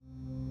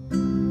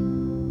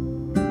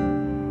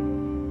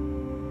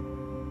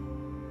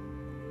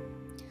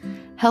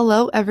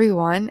Hello,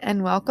 everyone,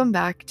 and welcome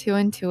back to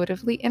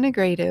Intuitively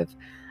Integrative.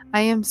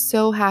 I am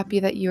so happy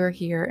that you are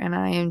here, and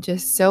I am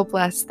just so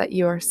blessed that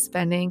you are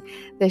spending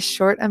this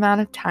short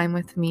amount of time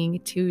with me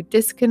to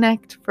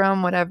disconnect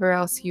from whatever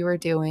else you are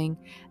doing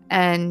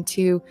and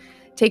to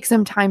take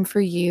some time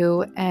for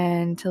you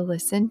and to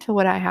listen to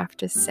what I have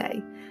to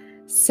say.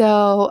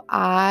 So,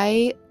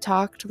 I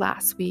talked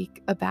last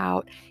week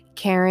about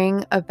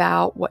caring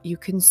about what you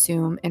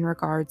consume in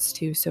regards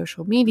to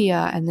social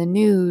media and the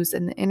news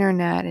and the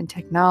internet and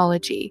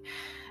technology.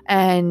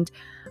 And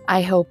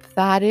I hope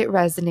that it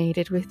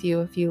resonated with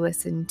you if you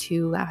listened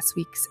to last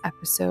week's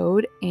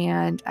episode.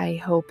 And I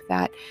hope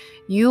that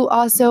you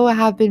also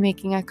have been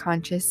making a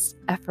conscious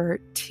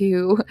effort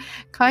to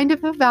kind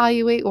of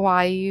evaluate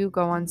why you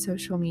go on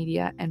social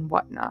media and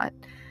whatnot.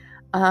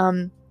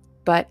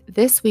 But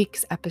this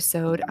week's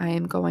episode, I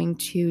am going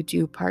to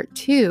do part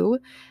 2,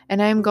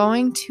 and I'm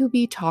going to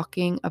be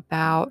talking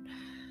about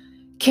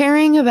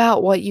caring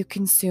about what you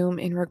consume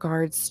in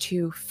regards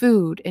to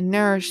food and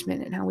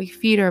nourishment and how we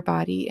feed our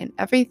body and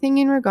everything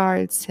in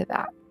regards to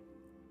that.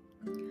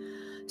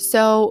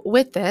 So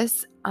with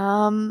this,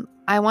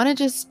 I want to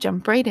just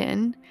jump right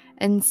in.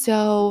 And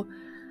so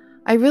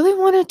I really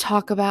want to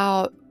talk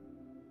about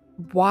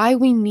why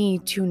we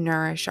need to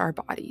nourish our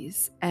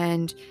bodies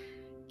and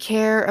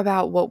care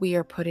about what we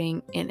are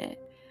putting in it,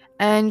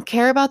 and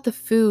care about the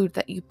food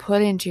that you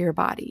put into your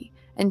body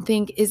and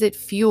think, is it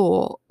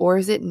fuel or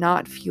is it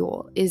not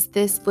fuel? Is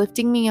this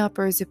lifting me up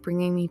or is it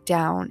bringing me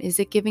down? Is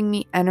it giving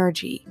me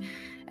energy?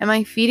 Am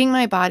I feeding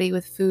my body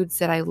with foods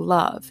that I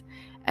love?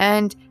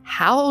 And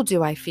how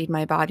do I feed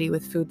my body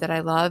with food that I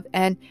love?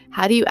 And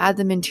how do you add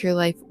them into your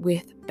life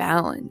with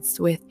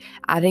balance, with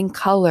adding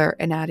color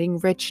and adding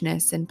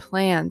richness and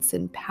plants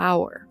and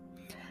power?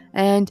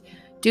 And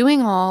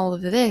doing all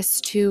of this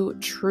to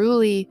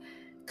truly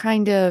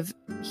kind of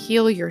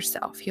heal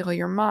yourself, heal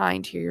your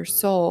mind, heal your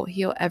soul,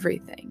 heal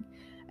everything.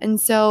 And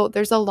so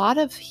there's a lot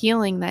of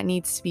healing that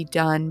needs to be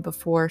done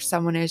before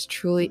someone is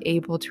truly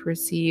able to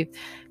receive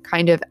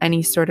kind of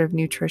any sort of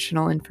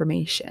nutritional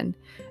information.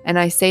 And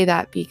I say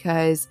that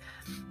because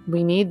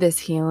we need this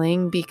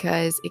healing,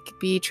 because it could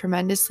be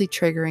tremendously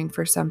triggering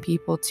for some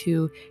people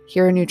to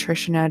hear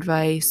nutrition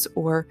advice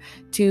or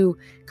to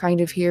kind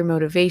of hear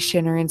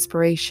motivation or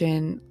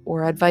inspiration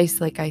or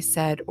advice, like I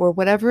said, or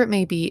whatever it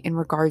may be in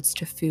regards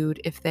to food.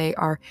 If they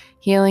are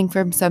healing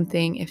from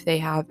something, if they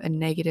have a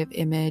negative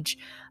image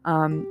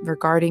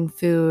regarding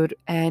food.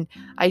 And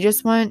I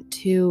just want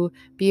to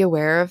be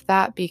aware of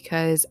that,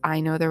 because I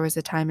know there was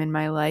a time in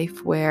my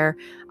life where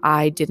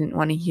I didn't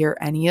want to hear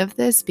any of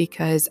this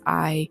because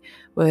I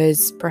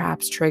was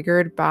perhaps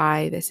triggered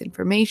by this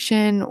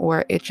information,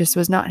 or it just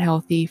was not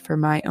healthy for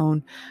my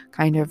own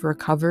kind of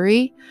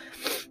recovery.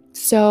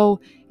 So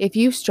if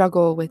you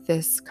struggle with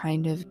this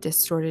kind of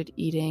distorted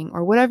eating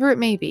or whatever it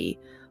may be,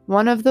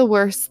 one of the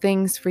worst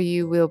things for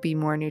you will be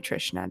more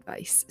nutrition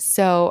advice.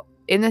 So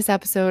in this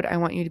episode, I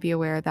want you to be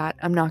aware that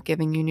I'm not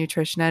giving you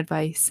nutrition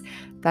advice.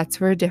 That's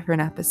for a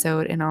different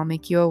episode, and I'll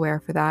make you aware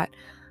for that.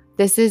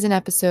 This is an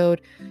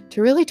episode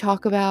to really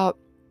talk about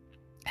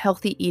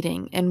healthy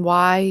eating and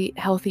why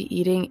healthy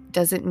eating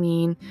doesn't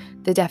mean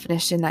the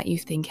definition that you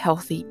think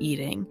healthy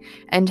eating.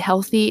 And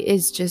healthy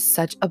is just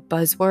such a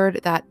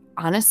buzzword that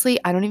honestly,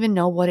 I don't even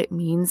know what it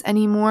means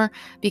anymore,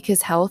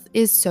 because health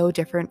is so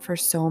different for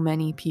so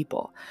many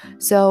people.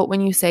 So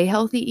when you say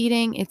healthy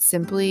eating, it's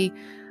simply,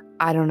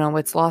 I don't know,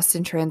 it's lost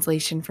in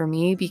translation for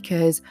me,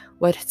 because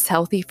what's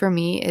healthy for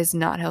me is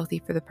not healthy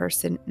for the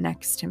person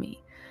next to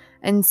me.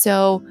 And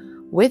so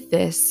with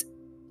this,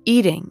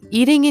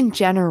 eating in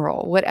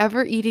general,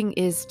 whatever eating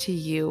is to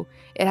you,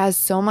 it has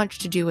so much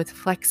to do with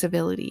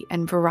flexibility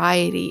and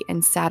variety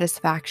and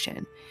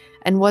satisfaction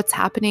and what's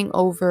happening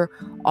over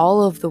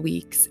all of the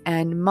weeks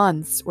and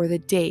months or the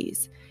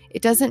days.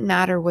 It doesn't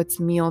matter what's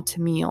meal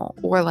to meal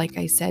or, like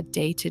I said,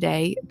 day to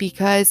day,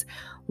 because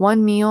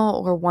one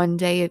meal or one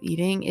day of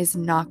eating is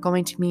not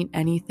going to mean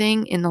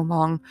anything in the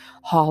long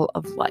haul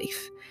of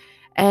life.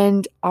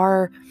 And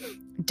our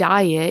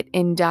diet,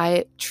 and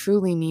diet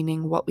truly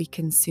meaning what we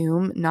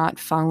consume, not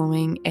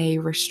following a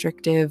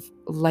restrictive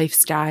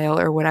lifestyle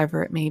or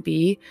whatever it may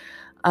be,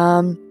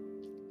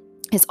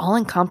 is all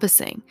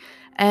encompassing.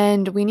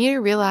 And we need to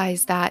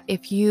realize that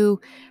if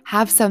you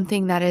have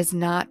something that is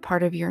not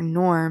part of your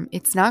norm,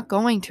 it's not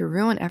going to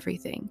ruin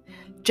everything.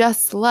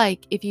 Just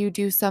like if you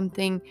do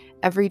something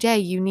every day,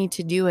 you need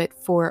to do it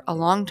for a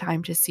long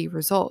time to see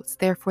results.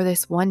 Therefore,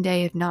 this one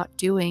day of not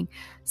doing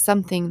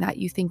something that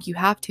you think you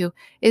have to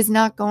is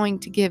not going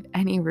to give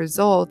any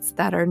results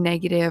that are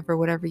negative or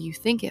whatever you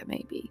think it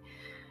may be.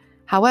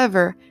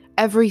 However,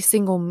 every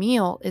single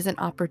meal is an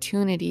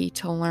opportunity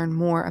to learn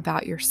more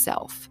about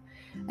yourself.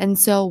 And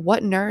so,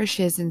 what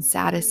nourishes and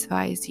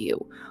satisfies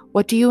you?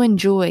 What do you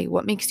enjoy?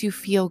 What makes you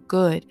feel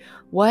good?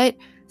 What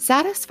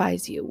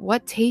satisfies you?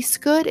 What tastes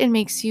good and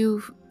makes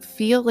you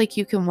feel like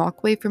you can walk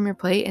away from your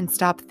plate and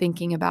stop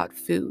thinking about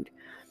food?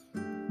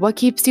 What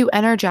keeps you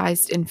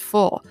energized and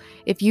full?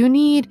 If you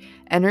need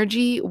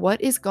energy, what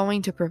is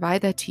going to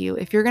provide that to you?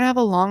 If you're going to have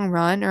a long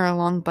run or a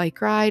long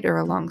bike ride or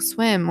a long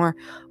swim or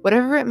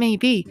whatever it may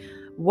be,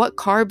 what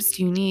carbs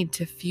do you need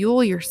to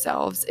fuel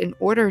yourselves in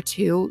order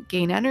to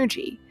gain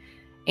energy?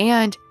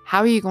 And how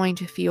are you going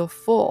to feel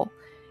full?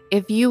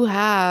 If you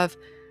have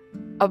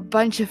a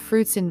bunch of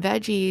fruits and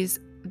veggies,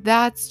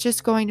 that's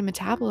just going to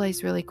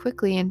metabolize really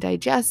quickly and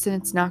digest,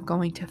 and it's not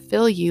going to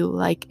fill you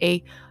like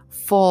a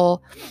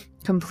full,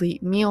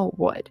 complete meal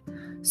would.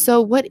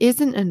 So, what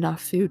isn't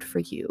enough food for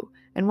you?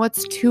 And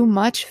what's too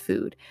much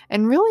food?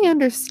 And really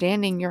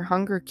understanding your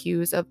hunger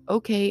cues of,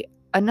 okay,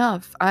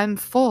 enough, I'm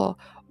full,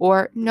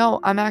 or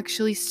no, I'm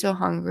actually still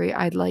hungry,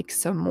 I'd like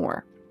some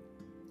more.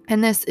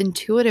 And this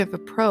intuitive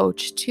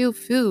approach to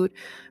food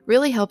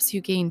really helps you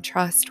gain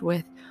trust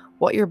with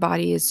what your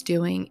body is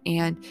doing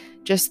and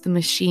just the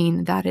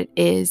machine that it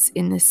is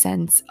in the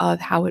sense of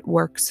how it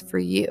works for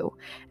you.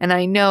 And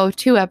I know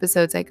 2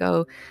 episodes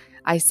ago,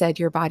 I said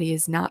your body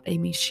is not a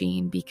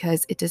machine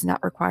because it does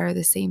not require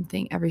the same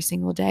thing every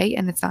single day,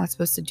 and it's not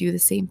supposed to do the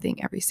same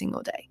thing every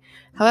single day.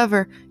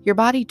 However, your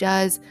body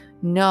does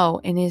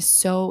know and is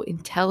so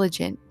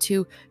intelligent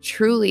to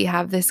truly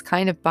have this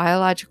kind of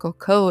biological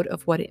code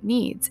of what it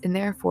needs. And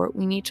therefore,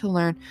 we need to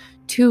learn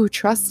to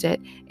trust it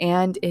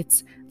and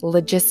its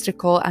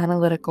logistical,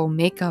 analytical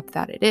makeup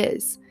that it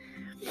is.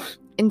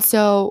 And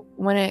so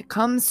when it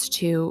comes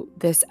to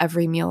this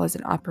every meal as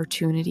an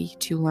opportunity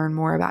to learn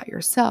more about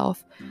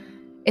yourself,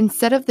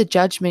 instead of the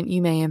judgment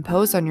you may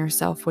impose on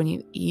yourself when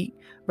you eat,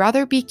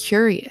 rather be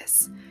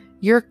curious.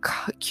 Your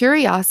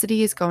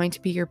curiosity is going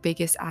to be your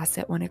biggest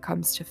asset when it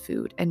comes to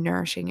food and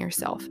nourishing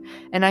yourself.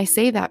 And I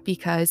say that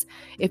because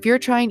if you're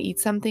trying to eat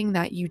something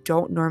that you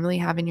don't normally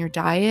have in your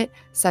diet,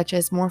 such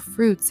as more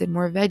fruits and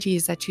more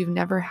veggies that you've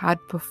never had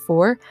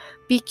before,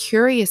 be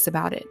curious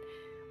about it.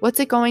 What's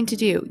it going to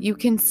do? You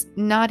can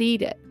not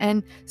eat it.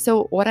 And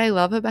so what I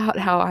love about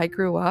how I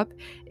grew up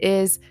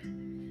is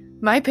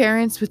my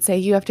parents would say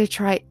you have to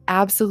try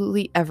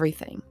absolutely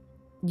everything.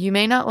 You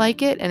may not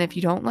like it, and if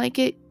you don't like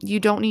it,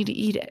 you don't need to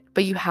eat it,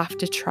 but you have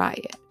to try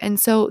it. And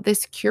so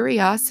this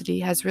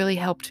curiosity has really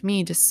helped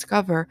me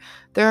discover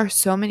there are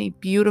so many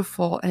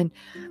beautiful and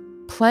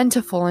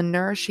plentiful and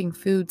nourishing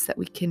foods that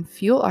we can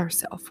fuel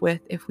ourselves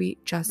with if we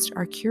just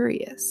are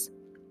curious.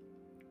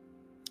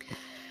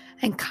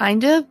 And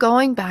kind of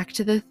going back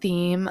to the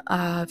theme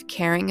of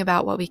caring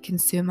about what we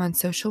consume on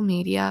social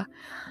media,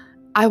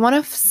 I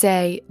want to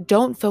say,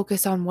 don't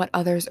focus on what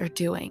others are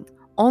doing.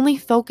 Only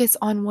focus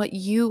on what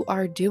you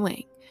are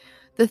doing.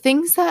 The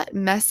things that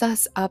mess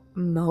us up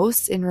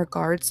most in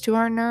regards to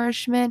our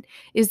nourishment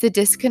is the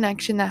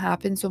disconnection that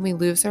happens when we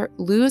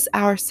lose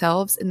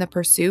ourselves in the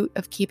pursuit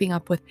of keeping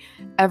up with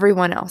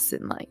everyone else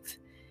in life.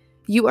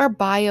 You are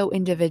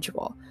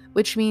bio-individual,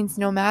 which means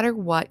no matter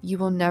what, you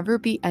will never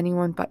be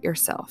anyone but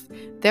yourself.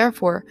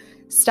 Therefore,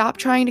 stop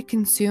trying to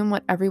consume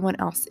what everyone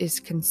else is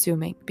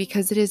consuming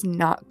because it is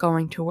not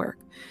going to work.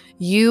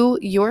 You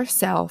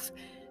yourself,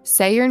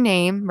 say your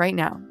name right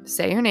now.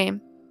 Say your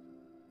name.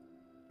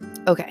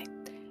 Okay.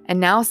 And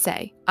now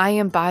say, I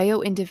am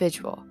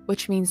bio-individual,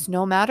 which means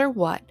no matter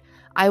what,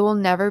 I will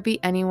never be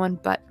anyone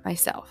but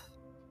myself.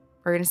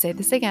 We're going to say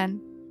this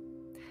again.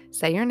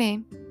 Say your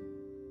name.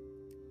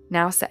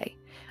 Now say,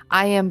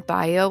 I am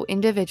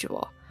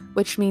bio-individual,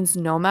 which means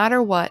no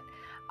matter what,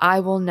 I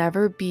will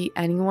never be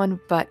anyone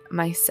but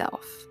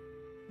myself.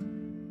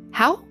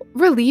 How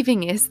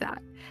relieving is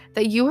that?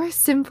 That you are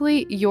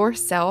simply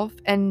yourself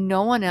and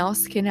no one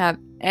else can have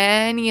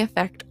any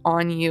effect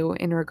on you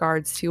in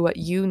regards to what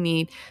you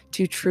need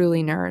to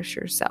truly nourish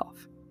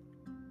yourself.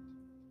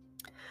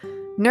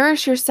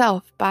 Nourish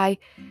yourself by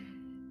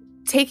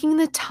taking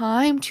the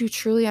time to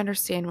truly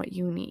understand what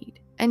you need.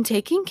 And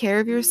taking care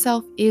of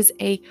yourself is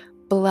a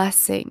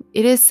blessing.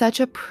 It is such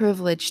a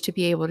privilege to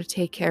be able to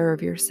take care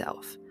of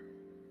yourself.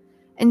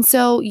 And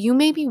so you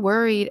may be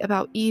worried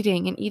about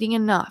eating and eating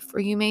enough, or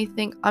you may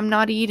think, I'm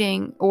not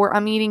eating, or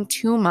I'm eating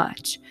too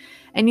much.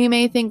 And you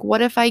may think,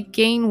 what if I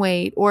gain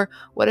weight? Or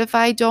what if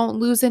I don't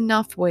lose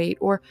enough weight?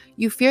 Or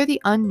you fear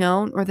the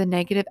unknown or the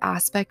negative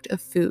aspect of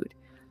food.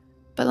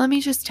 But let me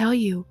just tell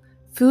you,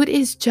 food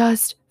is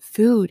just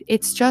food.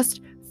 It's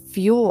just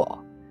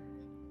fuel.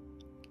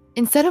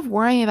 Instead of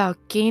worrying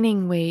about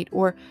gaining weight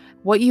or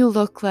what you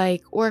look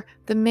like or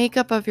the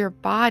makeup of your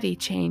body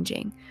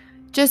changing,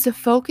 just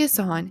focus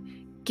on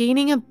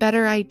gaining a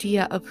better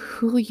idea of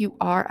who you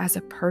are as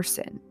a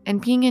person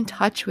and being in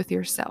touch with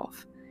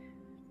yourself.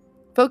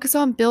 Focus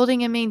on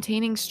building and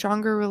maintaining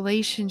stronger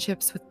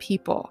relationships with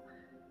people.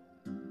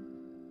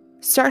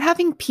 Start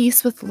having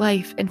peace with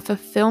life and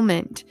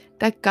fulfillment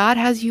that God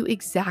has you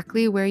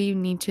exactly where you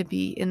need to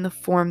be in the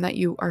form that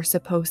you are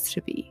supposed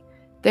to be.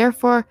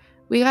 Therefore,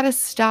 we got to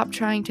stop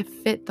trying to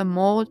fit the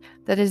mold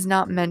that is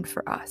not meant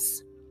for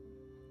us.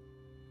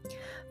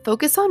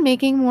 Focus on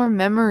making more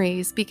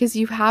memories because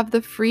you have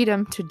the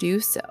freedom to do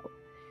so.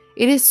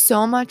 It is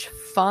so much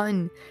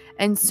fun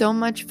and so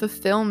much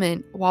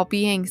fulfillment while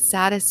being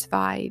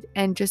satisfied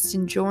and just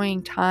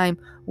enjoying time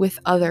with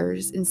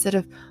others instead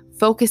of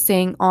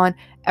focusing on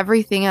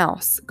everything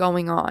else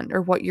going on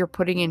or what you're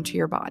putting into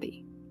your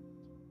body.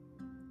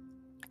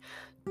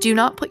 Do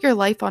not put your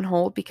life on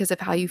hold because of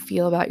how you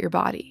feel about your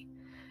body.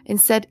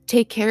 Instead,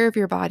 take care of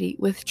your body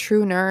with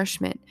true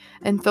nourishment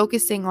and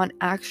focusing on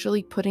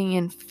actually putting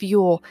in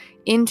fuel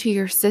into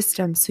your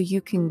system so you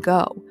can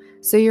go,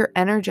 so you're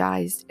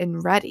energized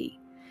and ready.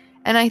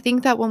 And I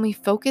think that when we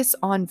focus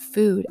on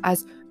food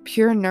as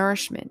pure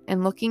nourishment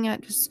and looking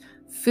at just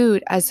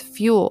food as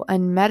fuel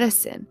and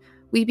medicine,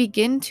 we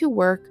begin to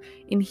work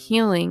in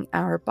healing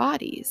our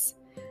bodies.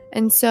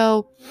 And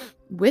so,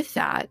 with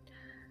that,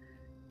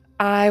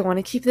 I want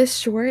to keep this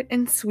short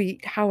and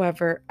sweet.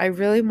 However, I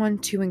really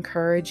want to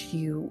encourage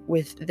you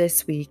with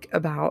this week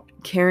about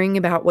caring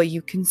about what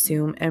you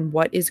consume and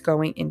what is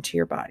going into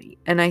your body.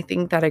 And I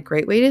think that a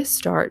great way to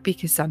start,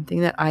 because something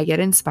that I get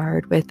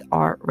inspired with,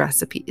 are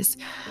recipes.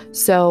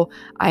 So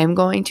I am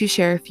going to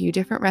share a few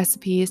different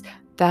recipes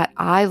that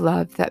I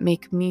love that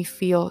make me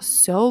feel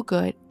so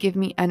good, give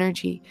me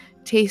energy,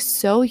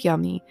 taste so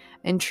yummy,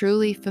 and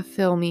truly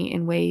fulfill me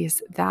in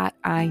ways that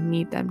I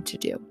need them to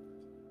do.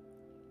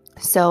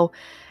 So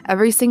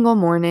every single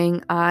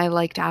morning, I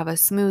like to have a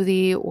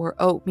smoothie or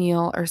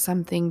oatmeal or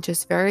something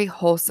just very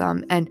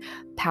wholesome and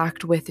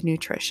packed with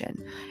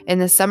nutrition. In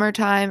the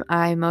summertime,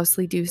 I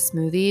mostly do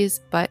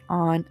smoothies, but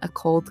on a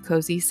cold,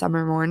 cozy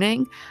summer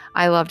morning,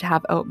 I love to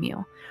have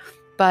oatmeal.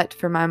 But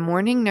for my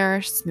morning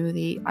nourish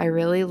smoothie, I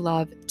really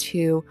love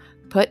to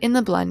put in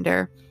the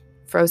blender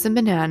frozen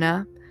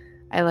banana.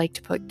 I like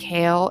to put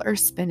kale or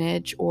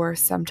spinach or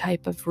some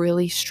type of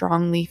really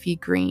strong leafy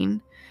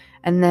green.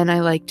 And then I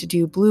like to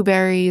do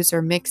blueberries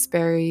or mixed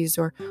berries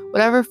or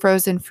whatever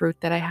frozen fruit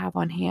that I have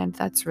on hand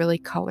that's really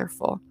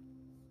colorful.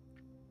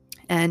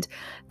 And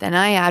then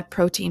I add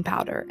protein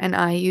powder, and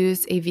I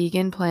use a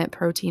vegan plant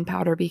protein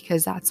powder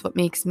because that's what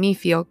makes me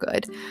feel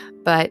good.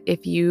 But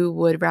if you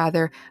would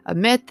rather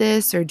omit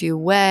this or do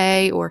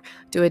whey or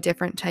do a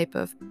different type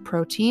of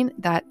protein,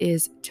 that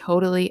is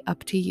totally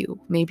up to you.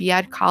 Maybe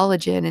add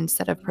collagen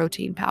instead of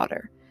protein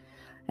powder.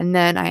 And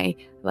then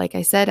like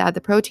I said, add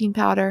the protein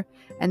powder,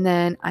 and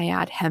then I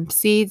add hemp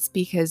seeds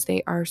because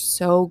they are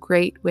so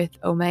great with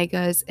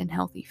omegas and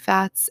healthy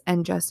fats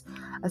and just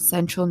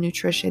essential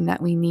nutrition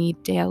that we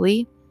need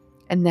daily.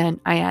 And then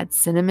I add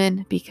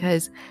cinnamon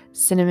because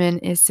cinnamon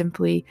is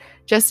simply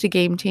just a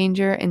game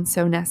changer and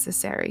so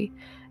necessary.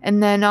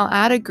 And then I'll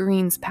add a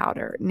greens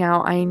powder.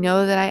 Now, I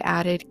know that I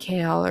added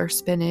kale or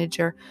spinach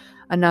or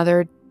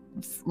another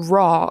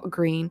raw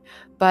green,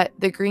 but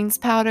the greens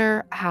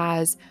powder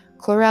has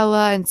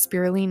chlorella and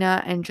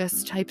spirulina and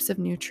just types of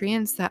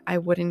nutrients that I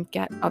wouldn't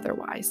get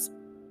otherwise.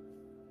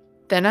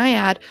 Then I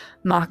add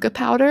maca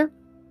powder,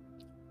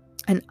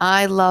 and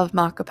I love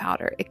maca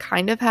powder. It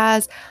kind of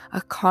has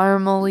a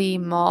caramely,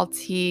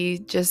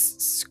 malty,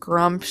 just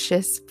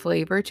scrumptious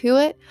flavor to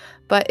it,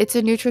 but it's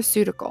a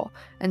nutraceutical.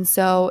 And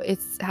so it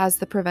has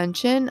the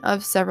prevention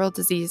of several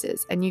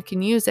diseases, and you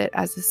can use it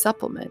as a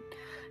supplement.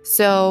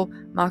 So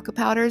maca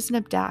powder is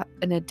an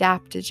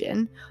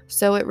adaptogen,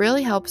 so it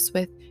really helps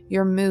with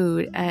your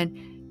mood and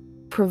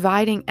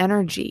providing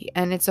energy,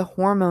 and it's a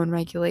hormone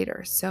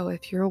regulator. So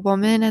if you're a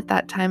woman at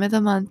that time of the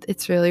month,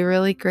 it's really,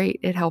 really great.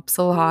 It helps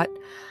a lot.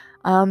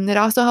 It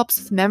also helps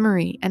with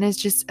memory and is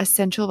just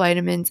essential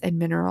vitamins and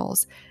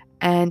minerals.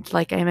 And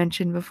like I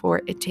mentioned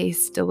before, it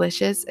tastes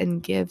delicious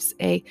and gives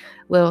a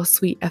little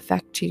sweet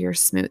effect to your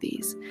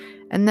smoothies.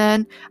 And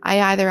then I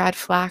either add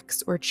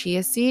flax or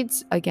chia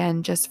seeds,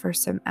 again, just for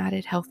some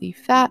added healthy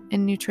fat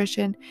and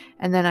nutrition.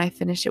 And then I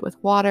finish it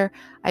with water.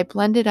 I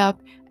blend it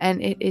up,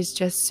 and it is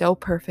just so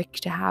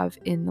perfect to have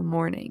in the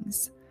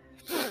mornings.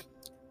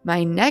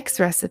 My next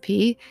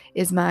recipe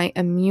is my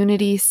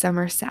immunity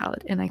summer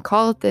salad. And I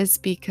call it this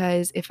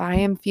because if I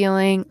am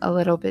feeling a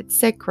little bit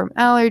sick from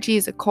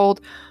allergies, a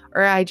cold,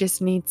 or I just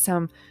need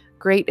some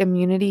great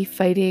immunity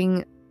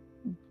fighting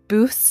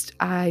boost,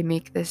 I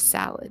make this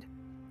salad.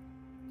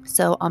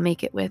 So I'll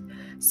make it with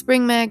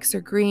spring mix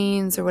or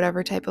greens or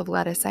whatever type of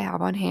lettuce I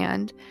have on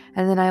hand.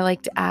 And then I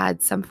like to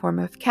add some form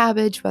of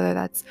cabbage, whether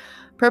that's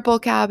purple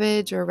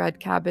cabbage or red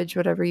cabbage,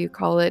 whatever you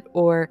call it,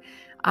 or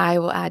I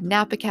will add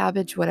Napa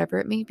cabbage, whatever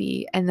it may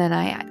be. And then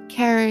I add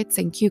carrots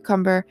and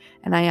cucumber,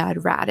 and I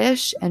add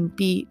radish and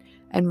beet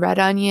and red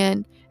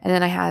onion. And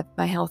then I have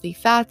my healthy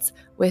fats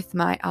with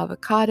my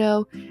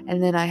avocado.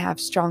 And then I have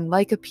strong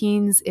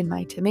lycopenes in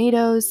my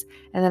tomatoes.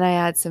 And then I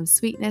add some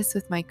sweetness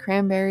with my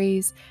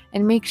cranberries.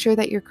 And make sure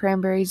that your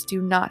cranberries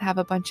do not have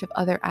a bunch of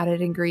other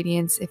added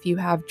ingredients if you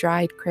have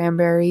dried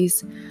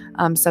cranberries.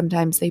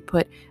 Sometimes they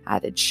put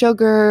added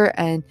sugar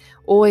and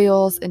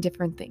oils and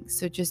different things.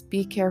 So just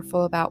be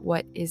careful about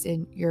what is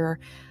in your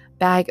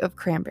bag of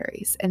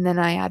cranberries. And then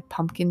I add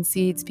pumpkin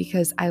seeds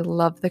because I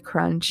love the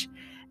crunch.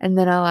 And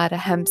then I'll add a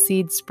hemp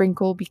seed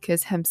sprinkle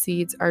because hemp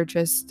seeds are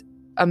just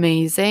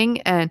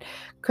amazing and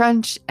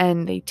crunch,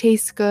 and they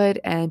taste good,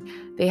 and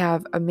they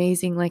have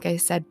amazing, like I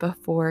said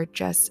before,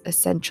 just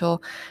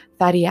essential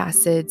fatty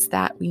acids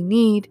that we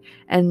need.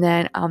 And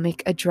then I'll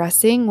make a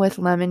dressing with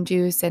lemon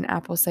juice and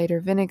apple cider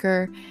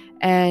vinegar,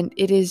 and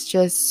it is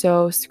just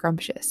so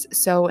scrumptious.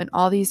 So in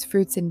all these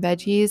fruits and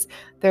veggies,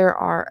 there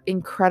are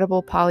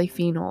incredible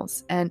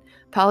polyphenols, and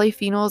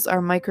polyphenols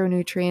are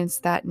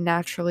micronutrients that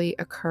naturally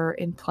occur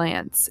in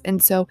plants.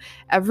 And so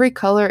every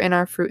color in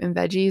our fruit and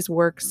veggies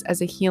works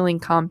as a healing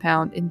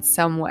compound in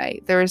some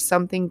way. There is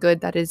something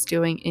good that is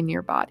doing in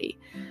your body.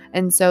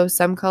 And so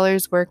some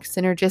colors work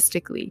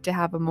synergistically to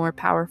have a more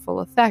powerful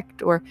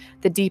effect, or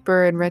the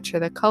deeper and richer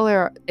the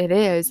color it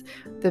is,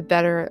 the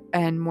better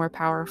and more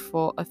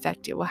powerful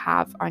effect it will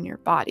have on your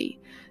body.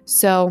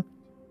 So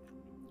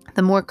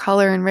the more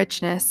color and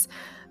richness,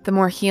 the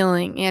more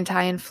healing,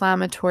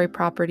 anti-inflammatory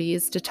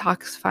properties,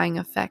 detoxifying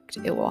effect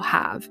it will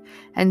have.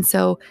 And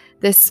so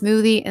this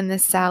smoothie and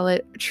this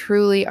salad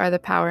truly are the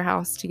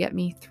powerhouse to get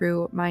me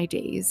through my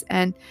days.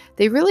 And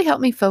they really help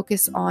me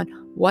focus on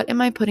what am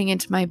I putting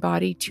into my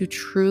body to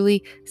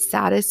truly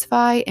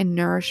satisfy and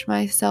nourish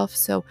myself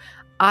so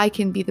I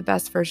can be the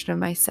best version of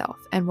myself.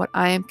 And what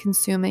I am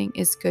consuming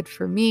is good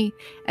for me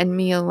and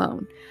me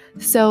alone.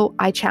 So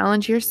I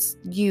challenge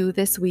you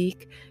this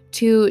week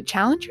to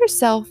challenge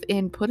yourself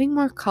in putting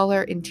more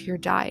color into your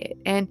diet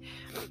and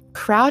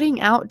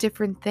crowding out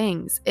different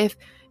things. If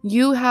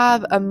you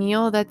have a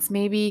meal that's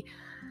maybe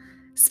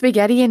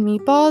spaghetti and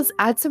meatballs,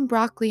 add some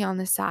broccoli on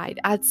the side,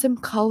 add some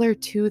color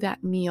to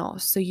that meal.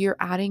 So you're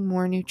adding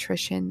more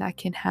nutrition that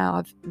can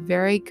have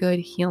very good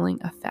healing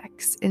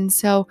effects. And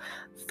so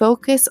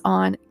focus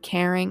on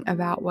caring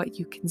about what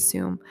you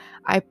consume.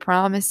 I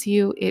promise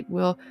you it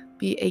will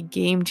be a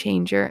game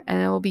changer,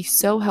 and it will be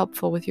so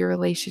helpful with your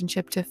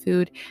relationship to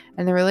food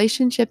and the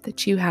relationship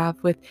that you have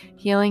with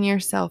healing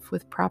yourself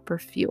with proper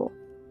fuel.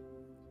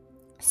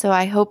 So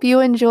I hope you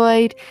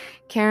enjoyed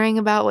caring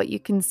about what you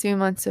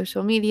consume on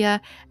social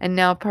media, and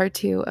now part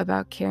 2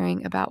 about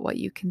caring about what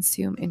you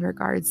consume in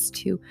regards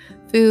to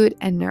food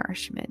and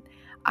nourishment.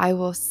 I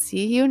will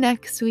see you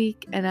next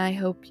week, and I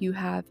hope you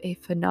have a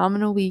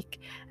phenomenal week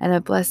and a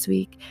blessed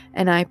week,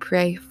 and I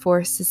pray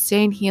for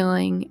sustained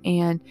healing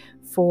and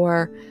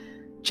for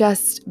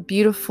just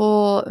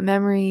beautiful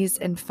memories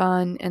and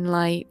fun and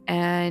light,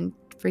 and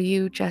for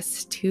you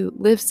just to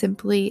live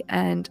simply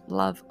and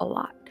love a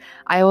lot.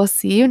 I will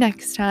see you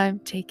next time.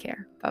 Take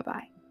care.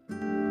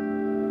 Bye-bye.